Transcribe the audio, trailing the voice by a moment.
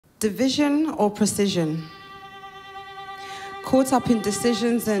Division or precision? Caught up in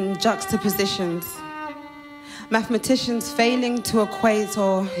decisions and juxtapositions. Mathematicians failing to equate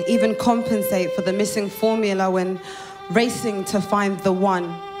or even compensate for the missing formula when racing to find the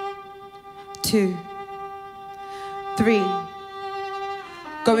 1, 2, 3.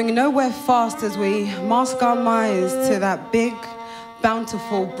 Going nowhere fast as we mask our minds to that big,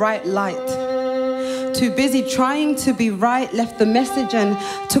 bountiful, bright light. Too busy trying to be right, left the message and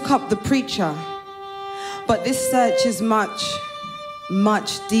took up the preacher. But this search is much,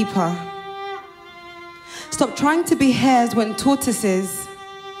 much deeper. Stop trying to be hares when tortoises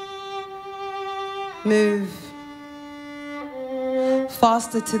move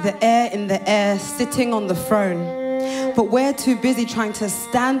faster to the air in the air, sitting on the throne. But we're too busy trying to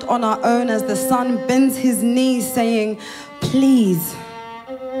stand on our own as the sun bends his knees saying, please.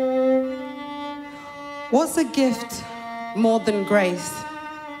 What's a gift more than grace?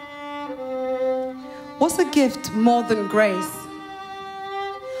 What's a gift more than grace?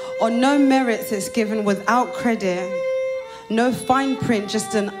 On no merits it's given without credit. No fine print,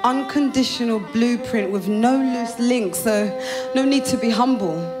 just an unconditional blueprint with no loose links, so no need to be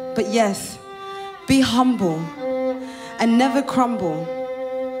humble. But yes, be humble and never crumble.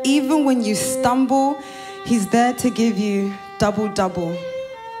 Even when you stumble, he's there to give you double, double.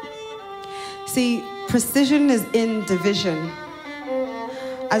 See, precision is in division.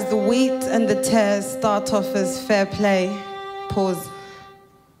 As the wheat and the tares start off as fair play, pause.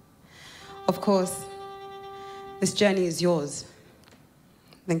 Of course, this journey is yours.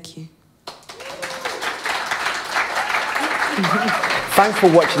 Thank you. Thanks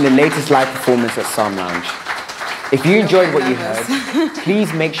for watching the latest live performance at Psalm Lounge. If you enjoyed what you heard,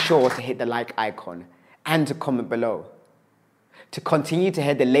 please make sure to hit the like icon and to comment below. To continue to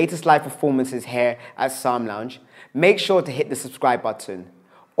hear the latest live performances here at Psalm Lounge, make sure to hit the subscribe button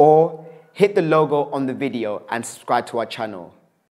or hit the logo on the video and subscribe to our channel.